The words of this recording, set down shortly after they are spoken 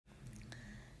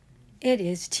It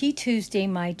is Tea Tuesday,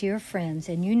 my dear friends,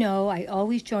 and you know I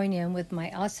always join in with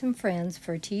my awesome friends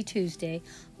for Tea Tuesday,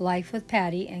 Life with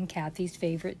Patty and Kathy's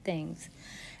Favorite Things.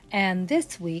 And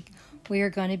this week, we are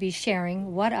going to be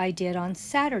sharing what I did on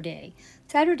Saturday.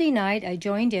 Saturday night, I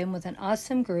joined in with an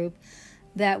awesome group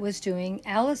that was doing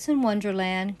Alice in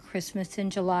Wonderland Christmas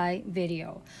in July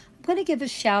video. I'm going to give a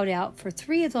shout out for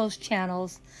 3 of those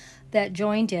channels that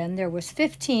joined in. There was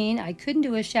 15. I couldn't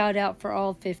do a shout out for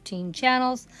all 15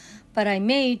 channels, but I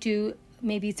may do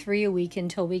maybe 3 a week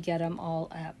until we get them all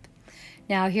up.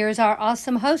 Now here's our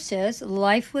awesome hostess,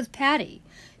 Life with Patty.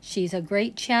 She's a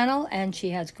great channel and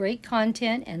she has great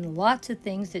content and lots of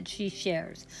things that she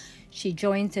shares. She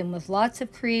joins in with lots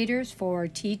of creators for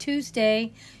Tea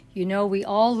Tuesday. You know we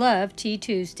all love Tea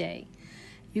Tuesday.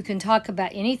 You can talk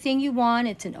about anything you want.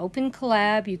 It's an open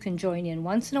collab. You can join in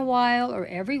once in a while or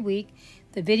every week.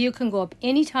 The video can go up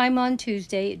anytime on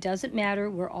Tuesday. It doesn't matter.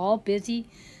 We're all busy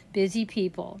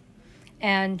people.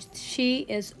 And she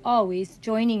is always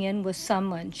joining in with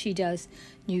someone. She does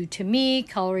New to Me,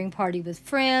 Coloring Party with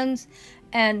Friends,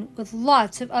 and with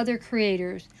lots of other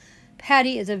creators.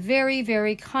 Patty is a very,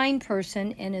 very kind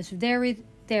person and is very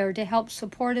there to help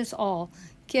support us all.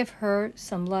 Give her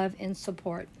some love and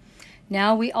support.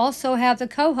 Now we also have the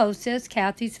co-hostess,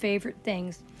 Kathy's Favorite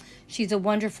Things. She's a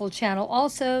wonderful channel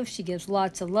also. She gives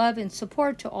lots of love and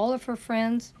support to all of her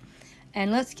friends.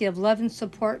 And let's give love and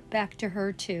support back to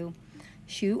her too.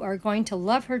 You are going to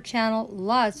love her channel.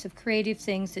 Lots of creative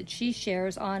things that she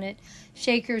shares on it.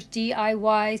 Shakers,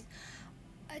 DIYs,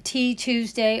 Tea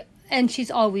Tuesday. And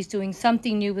she's always doing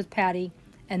something new with Patty.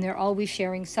 And they're always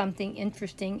sharing something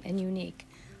interesting and unique.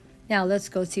 Now let's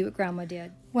go see what Grandma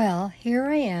did. Well, here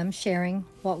I am sharing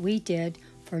what we did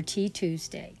for Tea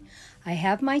Tuesday. I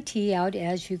have my tea out,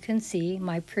 as you can see,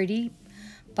 my pretty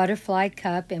butterfly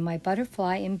cup and my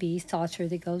butterfly and bee saucer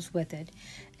that goes with it,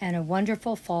 and a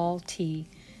wonderful fall tea.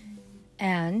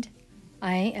 And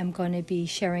I am going to be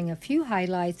sharing a few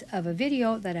highlights of a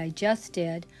video that I just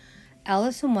did,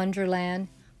 Alice in Wonderland,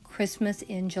 Christmas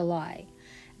in July.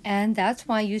 And that's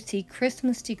why you see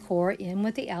Christmas decor in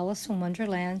with the Alice in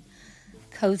Wonderland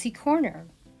Cozy Corner.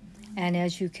 And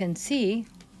as you can see,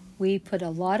 we put a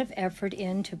lot of effort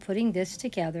into putting this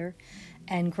together,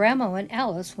 and Grandma and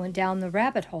Alice went down the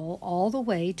rabbit hole all the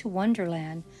way to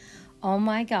Wonderland. Oh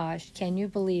my gosh, can you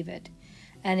believe it?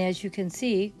 And as you can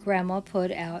see, Grandma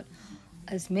put out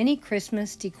as many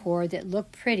Christmas decor that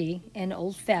looked pretty and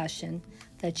old-fashioned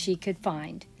that she could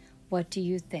find. What do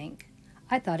you think?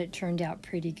 I thought it turned out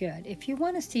pretty good. If you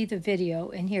want to see the video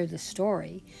and hear the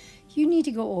story, you need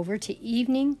to go over to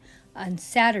evening on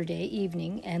Saturday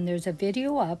evening, and there's a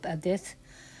video up of this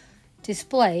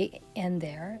display in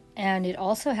there, and it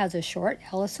also has a short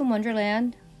Alice in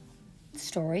Wonderland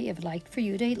story if I'd like for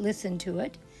you to listen to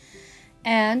it.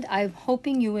 And I'm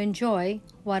hoping you enjoy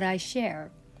what I share.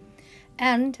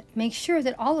 And make sure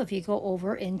that all of you go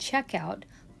over and check out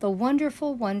the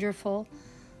wonderful, wonderful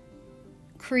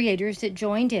creators that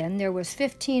joined in. There was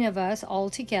 15 of us all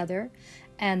together,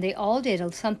 and they all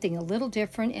did something a little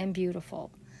different and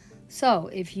beautiful. So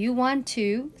if you want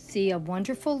to see a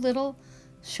wonderful little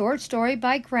short story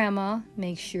by Grandma,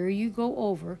 make sure you go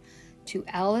over to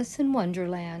Alice in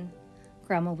Wonderland.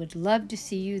 Grandma would love to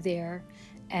see you there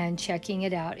and checking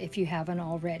it out if you haven't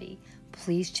already.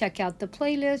 Please check out the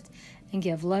playlist and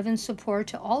give love and support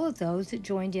to all of those that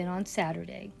joined in on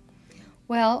Saturday.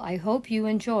 Well, I hope you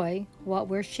enjoy what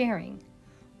we're sharing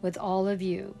with all of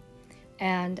you.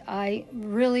 And I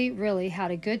really, really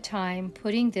had a good time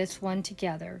putting this one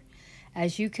together.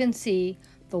 As you can see,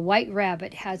 the white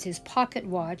rabbit has his pocket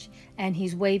watch and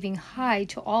he's waving hi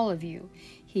to all of you.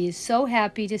 He is so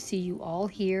happy to see you all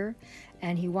here,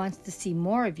 and he wants to see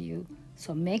more of you.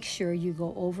 So make sure you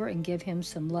go over and give him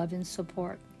some love and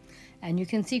support. And you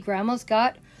can see Grandma's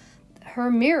got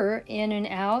her mirror in and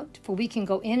out, for we can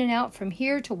go in and out from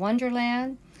here to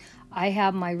Wonderland. I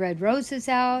have my red roses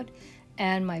out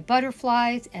and my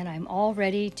butterflies, and I'm all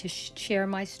ready to share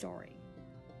my story.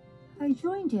 I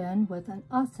joined in with an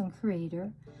awesome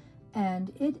creator,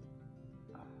 and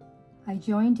I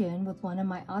joined in with one of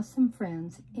my awesome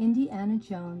friends, Indiana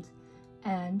Jones,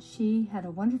 and she had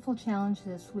a wonderful challenge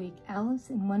this week,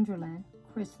 Alice in Wonderland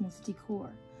Christmas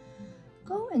Decor.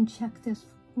 Go and check this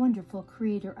wonderful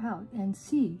creator out and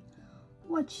see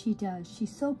what she does.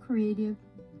 She's so creative,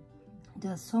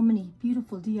 does so many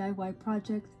beautiful DIY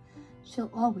projects. She'll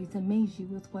always amaze you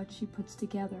with what she puts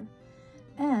together.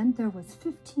 And there was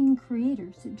 15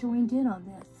 creators that joined in on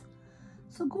this.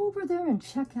 So go over there and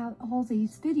check out all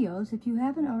these videos if you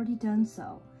haven't already done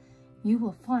so. You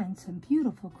will find some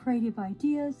beautiful creative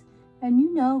ideas, and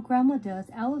you know Grandma does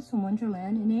Alice in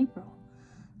Wonderland in April.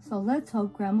 So let's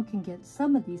hope Grandma can get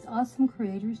some of these awesome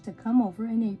creators to come over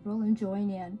in April and join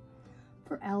in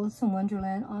for Alice in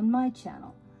Wonderland on my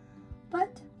channel.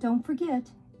 But don't forget,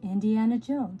 Indiana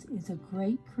Jones is a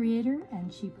great creator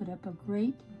and she put up a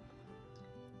great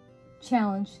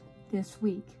challenge this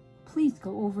week. Please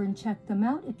go over and check them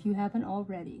out if you haven't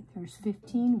already. There's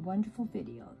 15 wonderful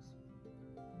videos.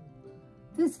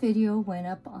 This video went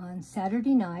up on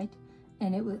Saturday night,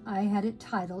 and I had it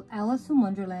titled Alice in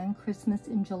Wonderland Christmas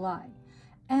in July.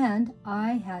 And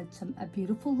I had a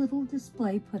beautiful little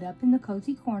display put up in the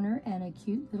cozy corner and a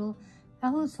cute little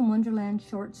Alice in Wonderland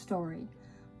short story.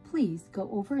 Please go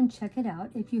over and check it out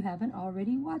if you haven't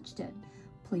already watched it.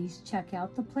 Please check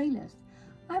out the playlist.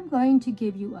 I'm going to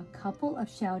give you a couple of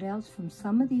shout outs from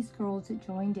some of these girls that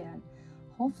joined in.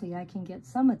 Hopefully I can get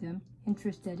some of them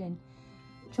interested in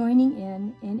joining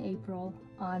in April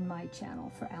on my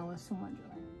channel for Alice in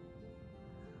Wonderland.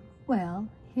 Well,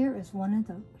 here is one of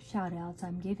the shout outs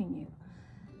I'm giving you.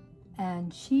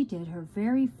 And she did her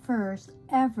very first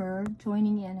ever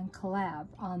joining in and collab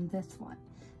on this one.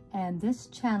 And this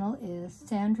channel is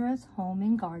Sandra's Home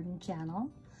and Garden channel.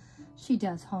 She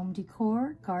does home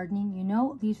decor, gardening. You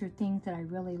know, these are things that I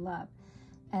really love.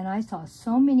 And I saw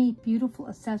so many beautiful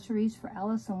accessories for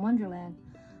Alice in Wonderland.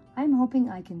 I'm hoping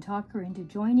I can talk her into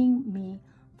joining me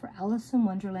for Alice in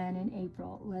Wonderland in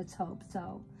April. Let's hope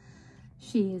so.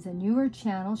 She is a newer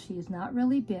channel. She is not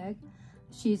really big.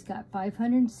 She's got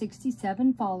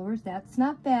 567 followers. That's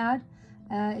not bad.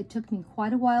 It took me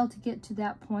quite a while to get to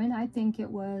that point. I think it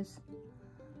was,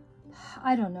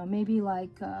 I don't know, maybe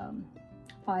like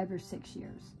 5 or 6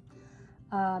 years.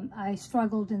 I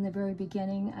struggled in the very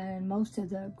beginning, and most of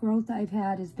the growth I've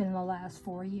had has been in the last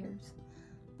 4 years.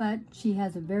 But she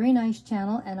has a very nice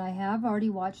channel, and I have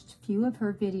already watched a few of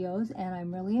her videos, and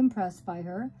I'm really impressed by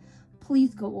her.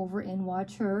 Please go over and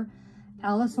watch her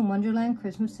Alice in Wonderland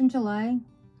Christmas in July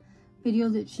video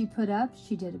that she put up.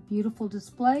 She did a beautiful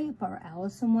display for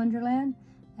Alice in Wonderland,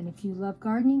 and if you love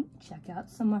gardening, check out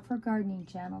some of her gardening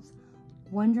channels.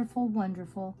 Wonderful,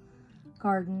 wonderful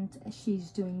gardens. She's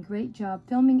doing a great job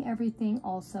filming everything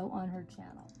also on her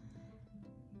channel.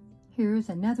 Here's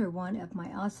another one of my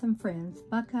awesome friends,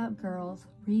 Buckeye Girls,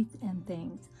 Reese and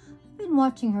Things. I've been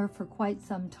watching her for quite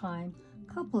some time,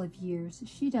 a couple of years.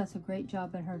 She does a great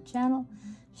job on her channel.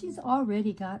 She's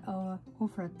already got over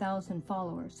 1,000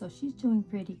 followers, so she's doing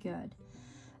pretty good.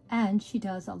 And she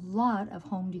does a lot of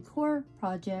home decor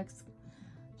projects.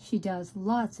 She does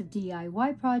lots of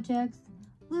DIY projects,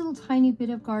 little tiny bit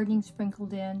of gardening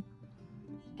sprinkled in,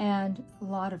 and a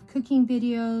lot of cooking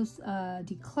videos,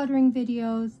 decluttering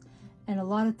videos, and a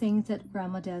lot of things that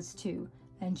Grandma does too.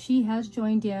 And she has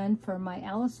joined in for my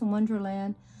Alice in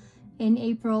Wonderland in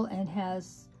April and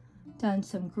has done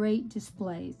some great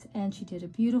displays. And she did a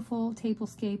beautiful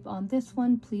tablescape on this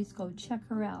one. Please go check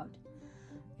her out.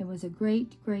 It was a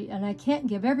great, and I can't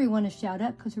give everyone a shout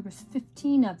out because there was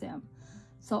 15 of them.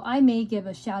 So I may give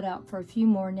a shout out for a few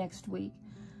more next week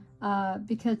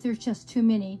because there's just too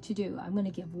many to do. I'm going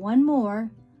to give one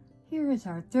more. Here is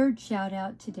our third shout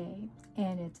out today,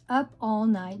 and it's Up All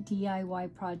Night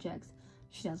DIY Projects.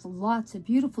 She does lots of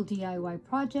beautiful DIY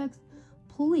projects.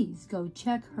 Please go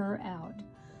check her out.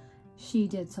 She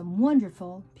did some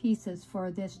wonderful pieces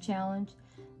for this challenge,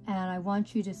 and I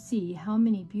want you to see how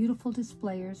many beautiful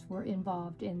displayers were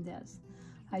involved in this.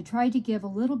 I tried to give a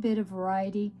little bit of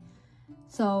variety,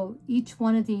 so each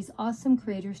one of these awesome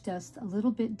creators does a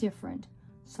little bit different.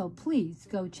 So please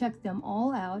go check them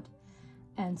all out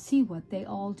and see what they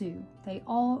all do. They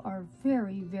all are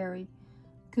very, very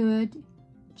good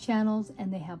channels,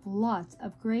 and they have lots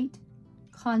of great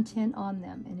content on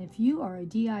them. And if you are a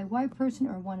DIY person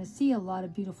or want to see a lot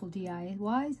of beautiful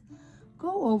DIYs,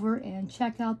 go over and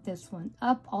check out this one,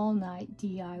 Up All Night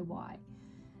DIY.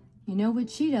 You know what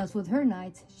she does with her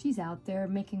nights? She's out there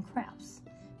making crafts,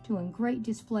 doing great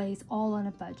displays, all on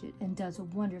a budget, and does a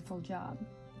wonderful job.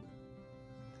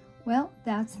 Well,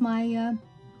 that's my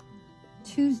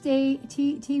Tuesday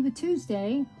tea with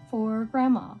Tuesday for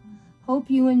Grandma. Hope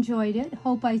you enjoyed it.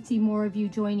 Hope I see more of you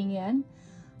joining in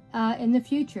the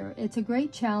future. It's a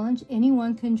great challenge.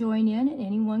 Anyone can join in and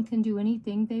anyone can do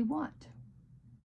anything they want.